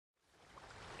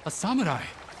A samurai.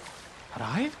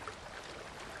 Alive?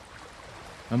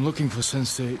 I'm looking for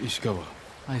Sensei Ishikawa.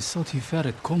 I thought he fell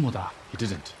at Komoda. He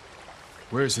didn't.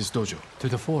 Where is his dojo? To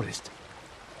the forest.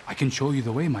 I can show you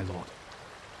the way, my lord.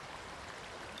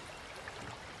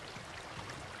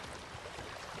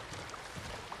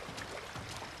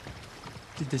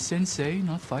 Did the sensei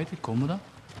not fight at Komoda?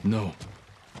 No.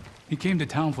 He came to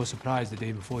town for a surprise the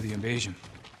day before the invasion.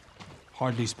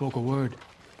 Hardly spoke a word,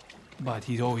 but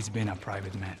he'd always been a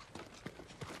private man.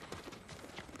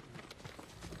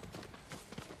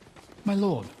 My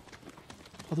lord,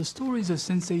 are the stories of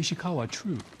Sensei Ishikawa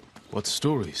true? What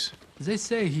stories? They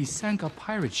say he sank a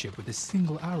pirate ship with a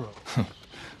single arrow.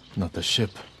 Not the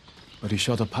ship, but he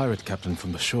shot a pirate captain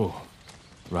from the shore.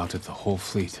 Routed the whole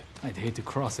fleet. I'd hate to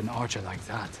cross an archer like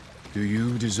that. Do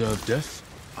you deserve death?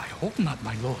 I hope not,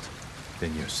 my lord.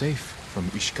 Then you're safe from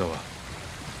Ishikawa.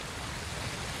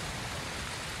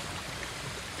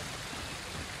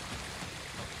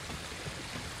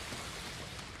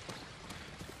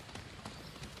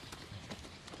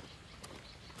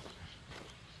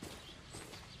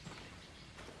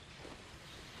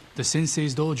 The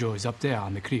sensei's dojo is up there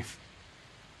on the cliff.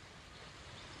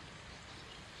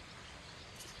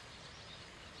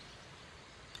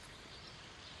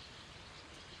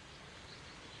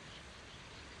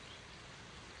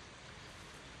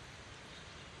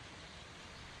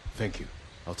 Thank you.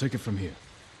 I'll take it from here.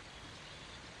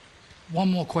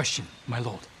 One more question, my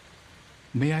lord.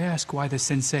 May I ask why the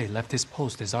sensei left his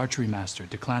post as archery master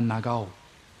to Clan Nagao?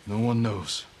 No one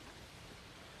knows.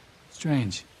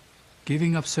 Strange.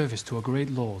 Giving up service to a great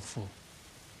lord for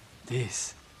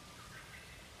this.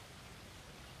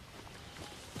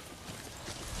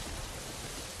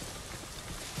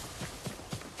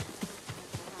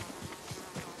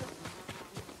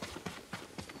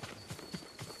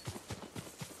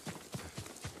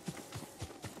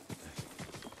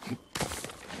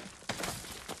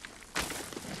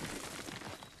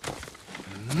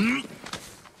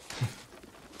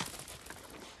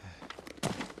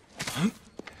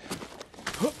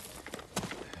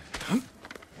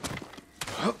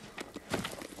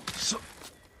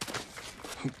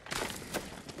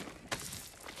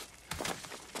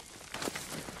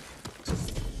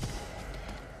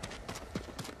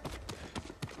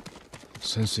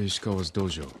 Sensei Ishikawa's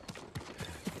dojo.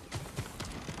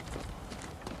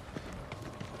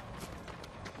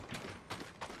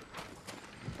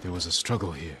 There was a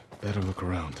struggle here. Better look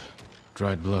around.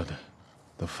 Dried blood.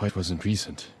 The fight wasn't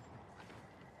recent.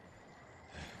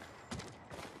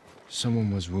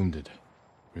 Someone was wounded.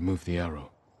 Remove the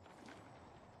arrow.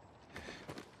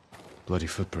 Bloody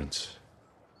footprints.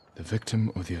 The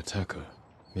victim or the attacker.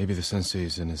 Maybe the sensei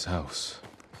is in his house.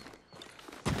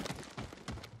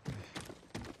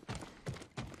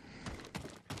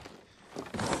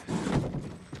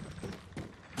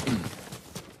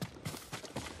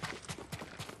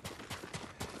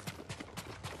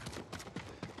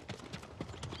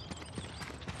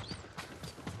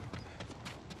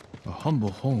 A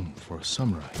humble home for a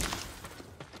samurai.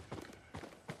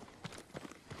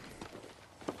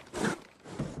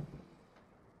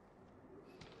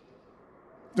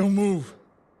 Don't move.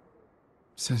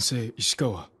 Sensei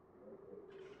Ishikawa.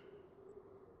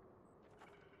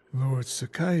 Lord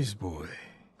Sakai's boy.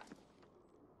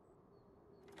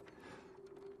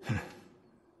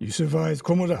 You survived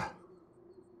Komoda.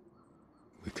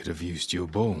 We could have used your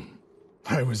bone.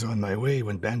 I was on my way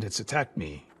when bandits attacked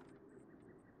me.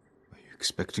 Are you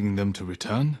expecting them to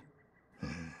return?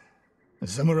 A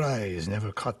samurai is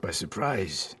never caught by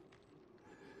surprise.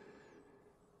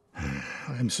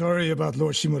 I'm sorry about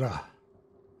Lord Shimura.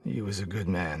 He was a good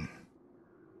man.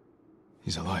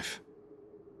 He's alive.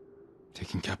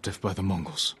 Taken captive by the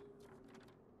Mongols.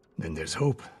 Then there's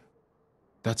hope.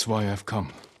 That's why I've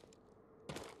come.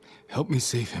 Help me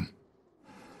save him.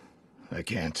 I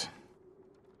can't.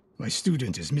 My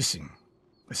student is missing.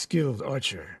 A skilled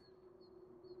archer.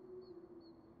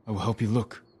 I will help you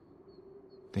look.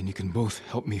 Then you can both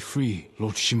help me free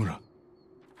Lord Shimura.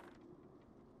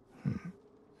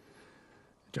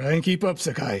 Try and keep up,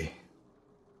 Sakai.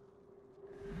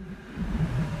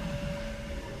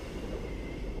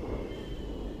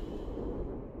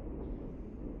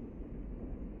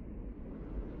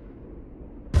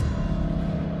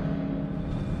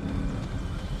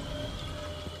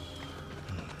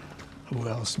 Who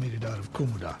else made it out of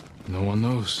Komoda? No one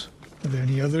knows. Are there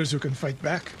any others who can fight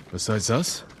back? Besides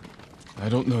us? I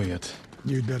don't know yet.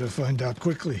 You'd better find out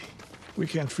quickly. We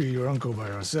can't free your uncle by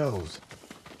ourselves.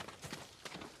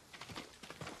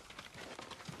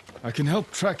 I can help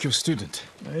track your student.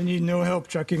 I need no help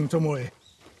tracking Tomoe.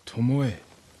 Tomoe.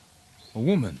 A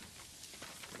woman.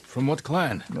 From what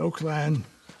clan? No clan.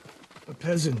 A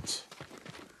peasant.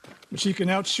 But she can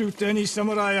outshoot any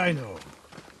samurai I know.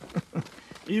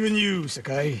 Even you,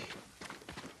 Sakai.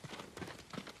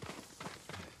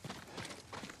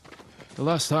 The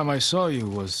last time I saw you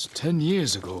was 10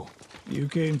 years ago. You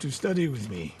came to study with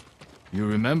me. You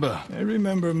remember? I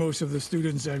remember most of the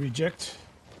students I reject.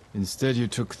 Instead, you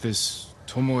took this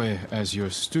Tomoe as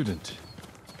your student.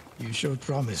 You showed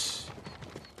promise.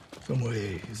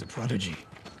 Tomoe is a prodigy.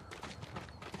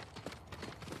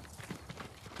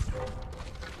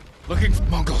 Looking for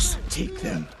Mongols. Take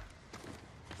them.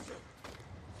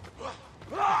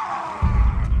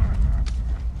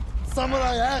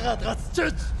 Samurai Arad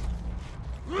Ratschut!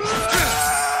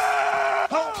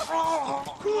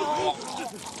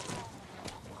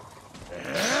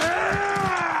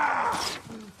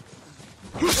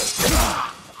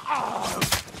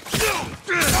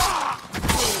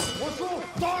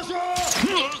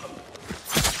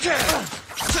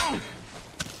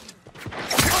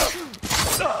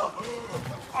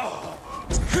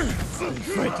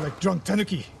 They fight like drunk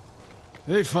tanuki.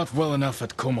 They fought well enough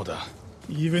at Komoda.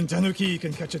 Even tanuki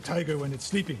can catch a tiger when it's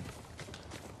sleeping.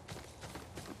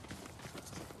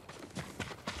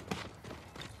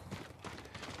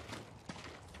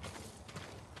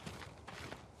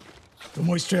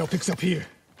 Tomoe's trail picks up here.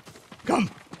 Come!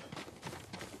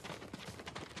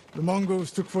 The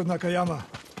Mongols took Fort Nakayama.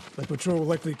 The patrol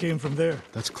likely came from there.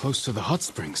 That's close to the hot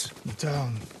springs. The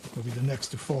town will be the next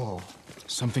to fall.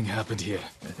 Something happened here.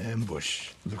 An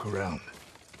ambush. Look around.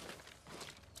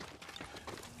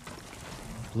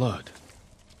 Blood,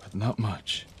 but not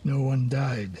much. No one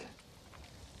died.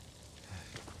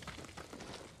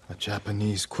 A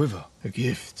Japanese quiver. A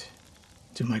gift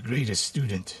to my greatest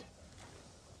student.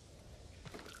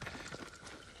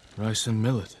 Rice and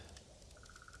millet.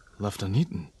 Left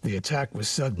uneaten. The attack was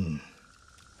sudden.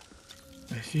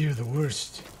 I fear the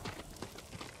worst.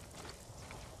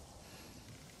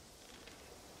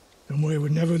 Tomoe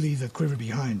would never leave that quiver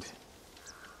behind.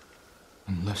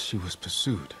 Unless she was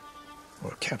pursued.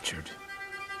 Or captured.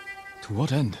 To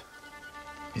what end?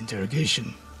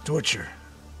 Interrogation. Torture.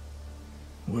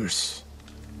 Worse.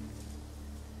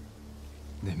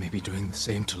 They may be doing the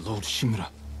same to Lord Shimura.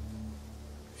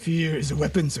 Fear is a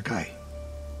weapon, Sakai.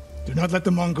 Do not let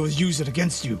the Mongols use it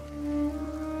against you.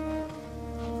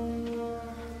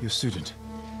 Your student.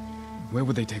 Where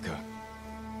would they take her?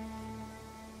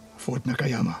 Fort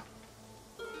Nakayama.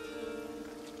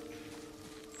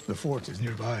 The fort is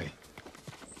nearby.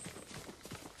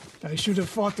 I should have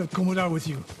fought at Komoda with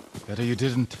you. Better you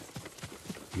didn't.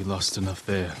 You lost enough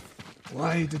there.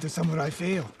 Why did the samurai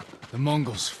fail? The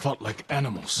Mongols fought like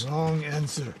animals. Wrong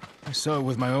answer. I saw it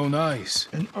with my own eyes.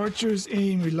 An archer's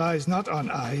aim relies not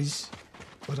on eyes,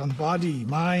 but on body,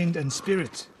 mind, and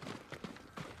spirit.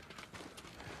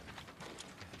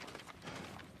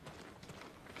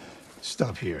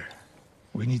 Stop here.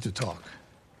 We need to talk.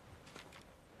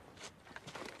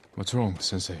 What's wrong,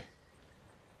 Sensei?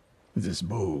 This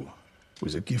bow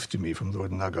was a gift to me from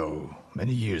Lord Nagao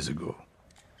many years ago.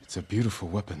 It's a beautiful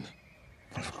weapon.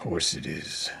 Of course it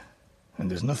is. And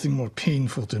there's nothing more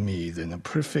painful to me than a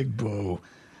perfect bow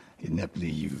ineptly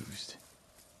used.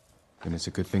 Then it's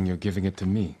a good thing you're giving it to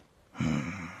me.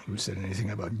 Who said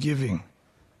anything about giving?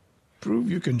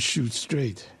 Prove you can shoot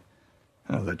straight.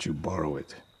 I'll let you borrow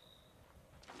it.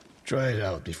 Try it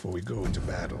out before we go into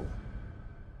battle.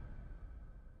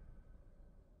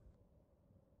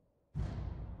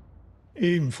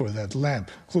 Aim for that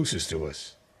lamp closest to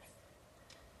us.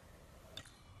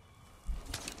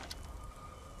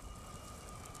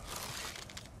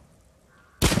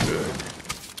 Good.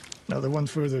 Now the one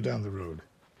further down the road.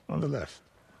 On the left.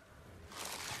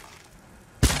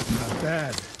 Not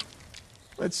bad.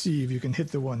 Let's see if you can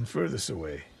hit the one furthest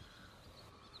away.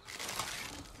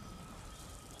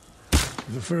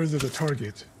 The further the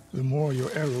target, the more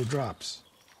your arrow drops.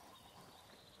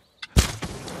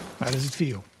 How does it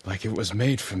feel? Like it was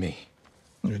made for me.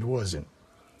 It wasn't.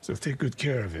 So take good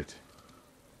care of it.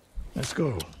 Let's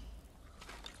go.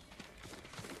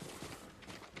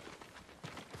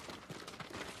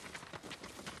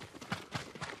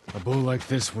 A bow like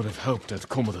this would have helped at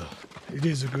Komoda. It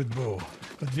is a good bow,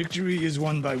 but victory is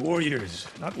won by warriors,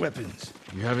 not weapons.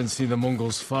 You haven't seen the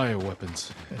Mongols fire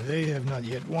weapons. They have not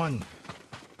yet won.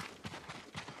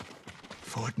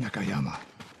 Fort Nakayama.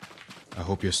 I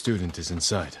hope your student is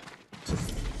inside.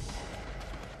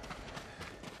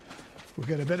 We'll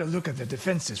get a better look at the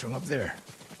defenses from up there.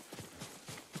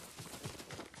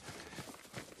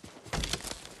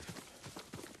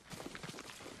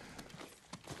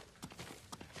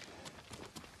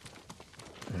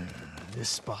 This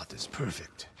spot is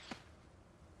perfect.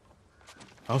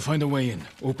 I'll find a way in.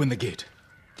 Open the gate.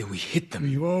 Then we hit them. Do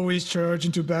you always charge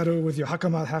into battle with your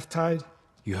hakama half-tied?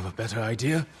 You have a better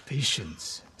idea?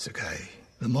 Patience, Sakai.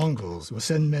 The Mongols will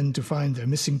send men to find their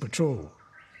missing patrol.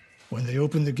 When they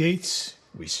open the gates,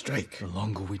 we strike. The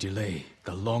longer we delay,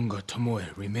 the longer Tomoe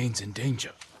remains in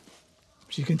danger.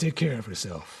 She can take care of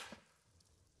herself.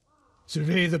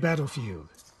 Survey the battlefield.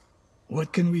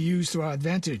 What can we use to our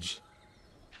advantage?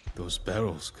 Those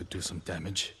barrels could do some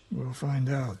damage. We'll find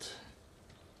out.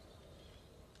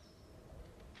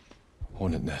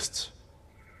 Hornet nests.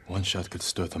 One shot could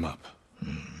stir them up.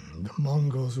 The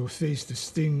Mongols will face the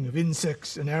sting of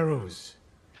insects and arrows.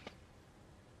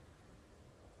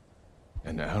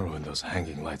 An arrow in those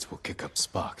hanging lights will kick up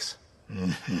sparks.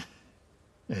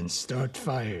 And start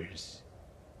fires.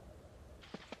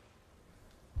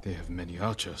 They have many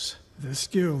archers. They're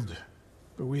skilled,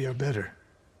 but we are better.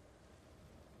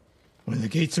 When the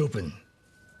gates open,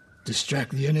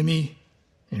 distract the enemy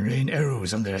and rain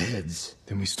arrows on their heads.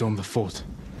 Then we storm the fort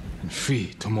and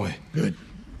free Tomoe. Good.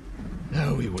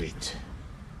 Now we wait.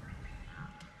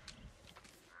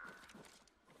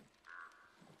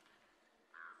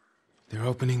 They're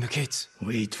opening the gates.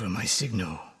 Wait for my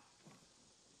signal.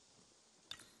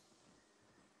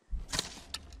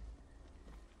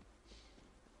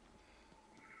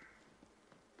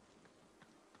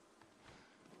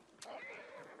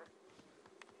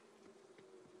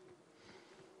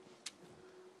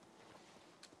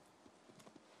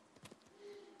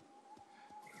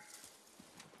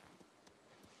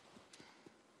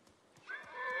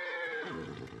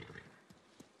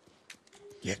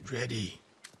 Get ready.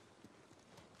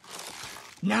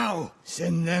 Now,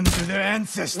 send them to their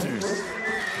ancestors.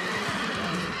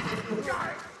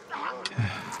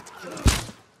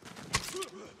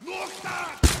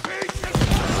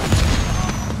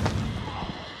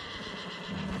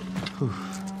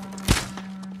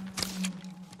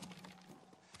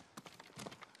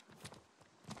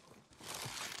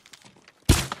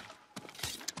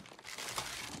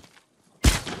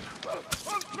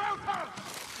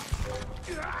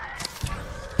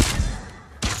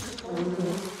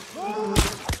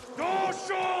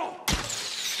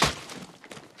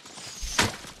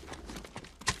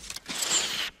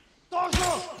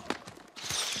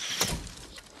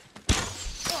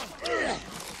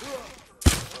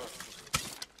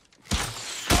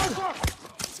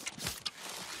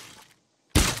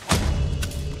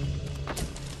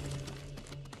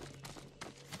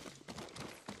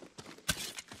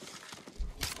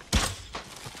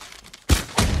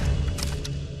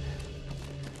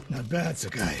 Not bad,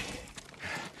 Sakai.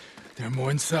 There are more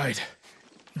inside.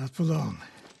 Not for long.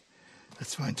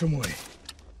 Let's find Tomoe.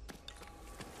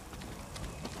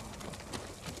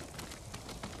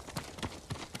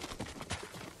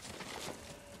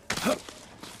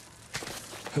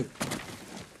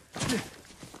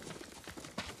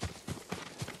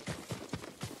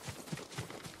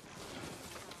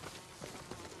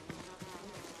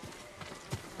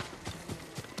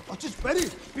 Just ready.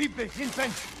 Be big in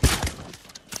bench.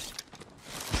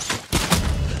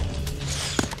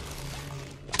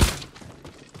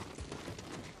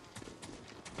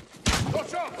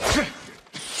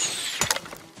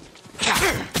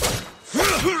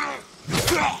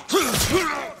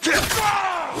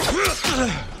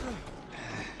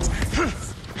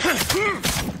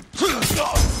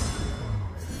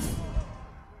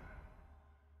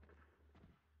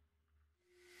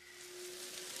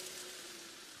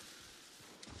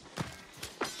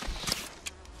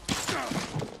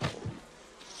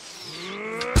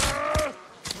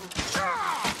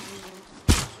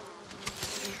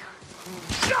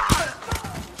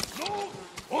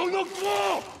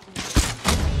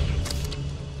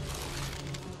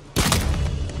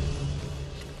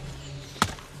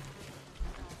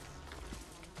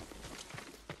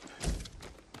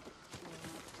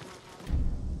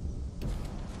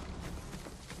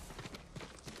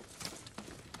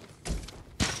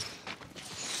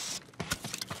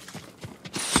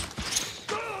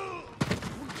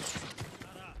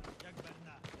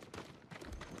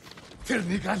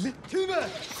 renegade? Kime?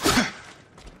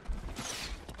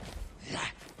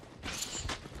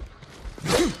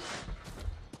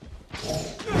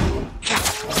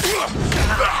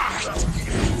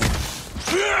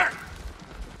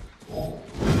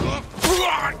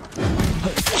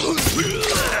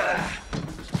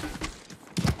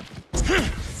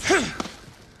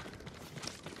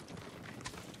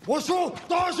 Бошо,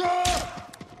 дошо!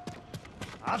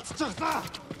 Алдчихлаа.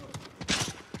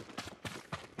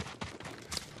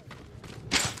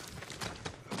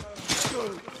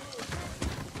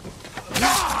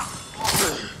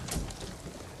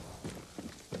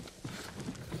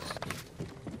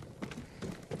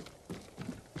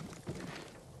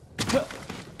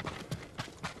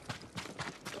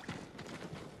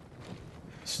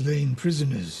 Slain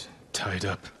prisoners. Tied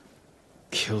up.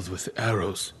 Killed with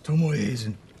arrows. Tomoe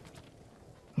isn't...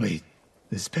 Wait,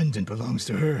 this pendant belongs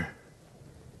to her.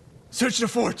 Search the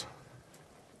fort!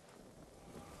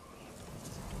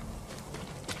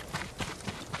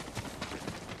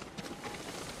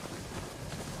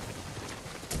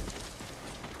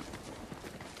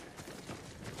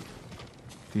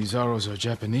 These arrows are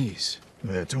Japanese.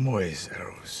 They're Tomoe's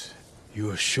arrows.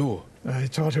 You are sure? I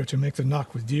taught her to make the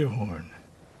knock with deer horn.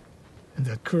 And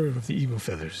that curve of the eagle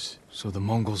feathers. So the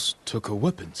Mongols took her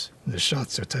weapons? The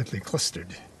shots are tightly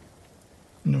clustered.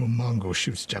 No Mongol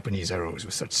shoots Japanese arrows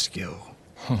with such skill.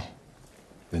 Huh.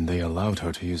 Then they allowed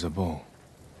her to use a bow.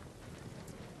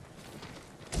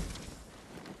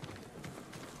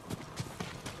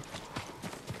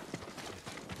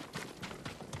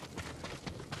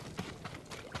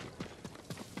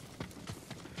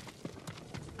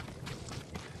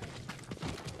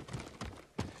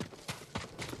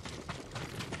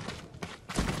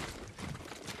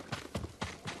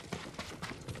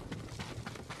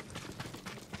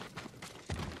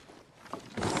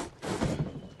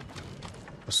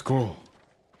 A scroll.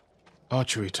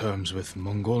 Archery terms with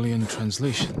Mongolian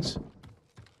translations.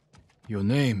 Your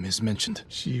name is mentioned.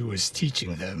 She was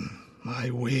teaching them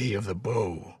my way of the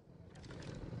bow.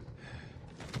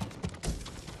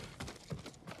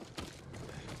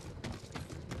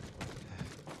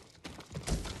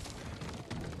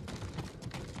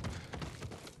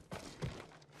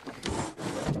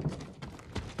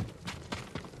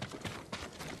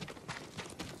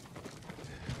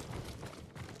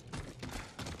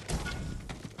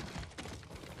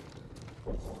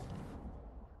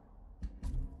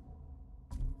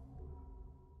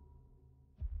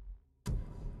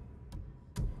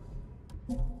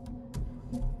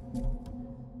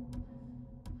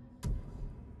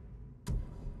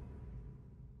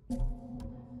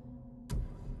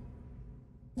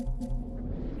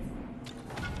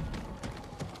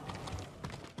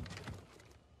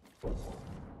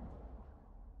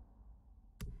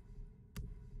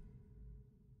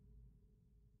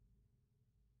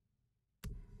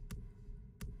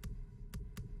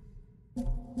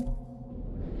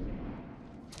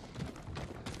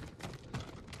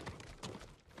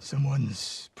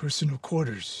 Someone's personal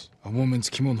quarters. A woman's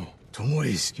kimono.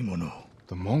 Tomoe's kimono.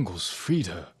 The Mongols freed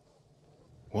her.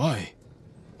 Why?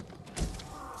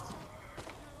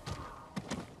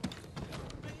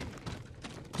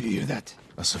 Do you hear that?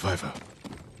 A survivor.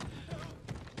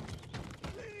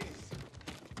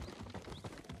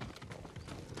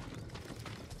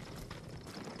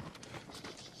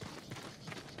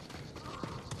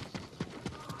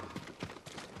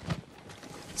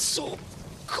 So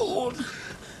cold.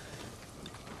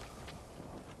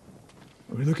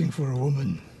 We're looking for a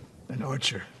woman, an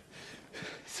archer.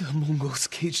 The Mongols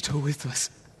caged her with us.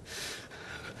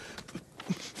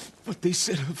 But they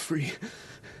set her free.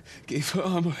 Gave her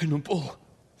armor and a bow.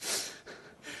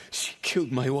 She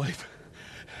killed my wife.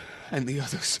 And the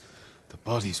others. The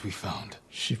bodies we found.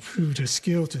 She proved her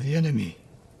skill to the enemy.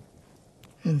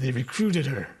 And they recruited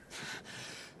her.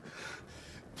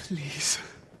 Please.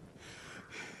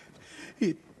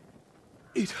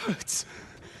 It hurts.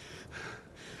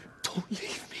 Don't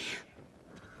leave me.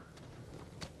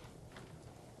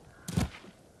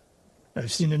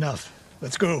 I've seen enough.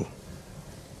 Let's go.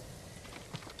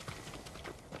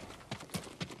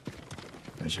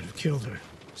 I should have killed her.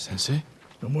 Sensei?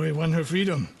 Tomoe won her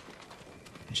freedom.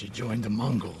 And she joined the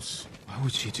Mongols. Why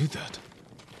would she do that?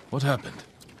 What happened?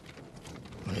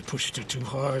 I pushed her too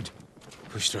hard.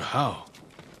 Pushed her how?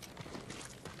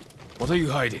 What are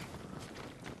you hiding?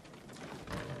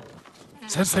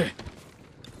 Sensei!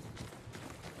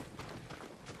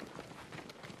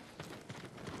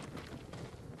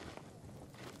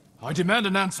 I demand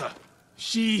an answer.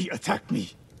 She attacked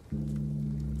me.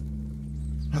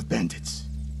 Not bandits.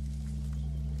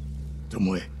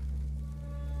 Tomoe.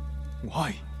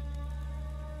 Why?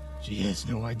 She has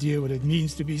no idea what it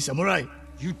means to be samurai.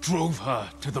 You drove her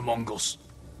to the Mongols.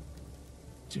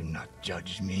 Do not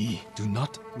judge me. Do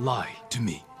not lie to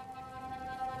me.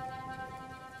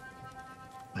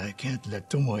 I can't let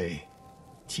Tomoe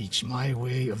teach my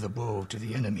way of the bow to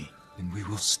the enemy. Then we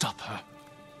will stop her.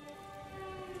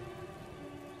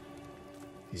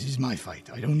 This is my fight.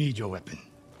 I don't need your weapon.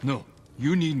 No,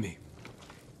 you need me.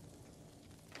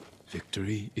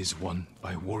 Victory is won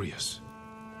by warriors,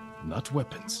 not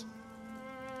weapons.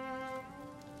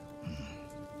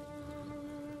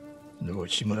 Lord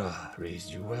Shimura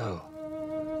raised you well.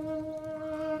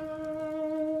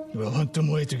 We'll hunt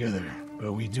Tomoe together,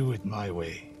 but we do it my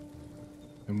way.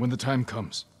 And when the time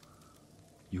comes,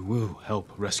 You will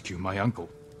help rescue my uncle.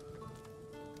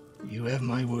 You have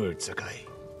my word, Sakai.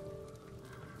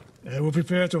 I will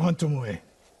prepare to hunt Tomoe.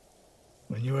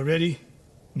 When you are ready,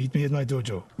 meet me at my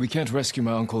dojo. We can't rescue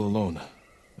my uncle alone.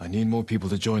 I need more people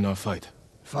to join our fight.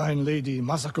 Find Lady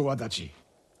Masako Adachi.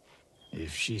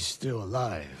 If she's still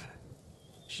alive,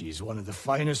 she's one of the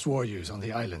finest warriors on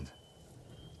the island.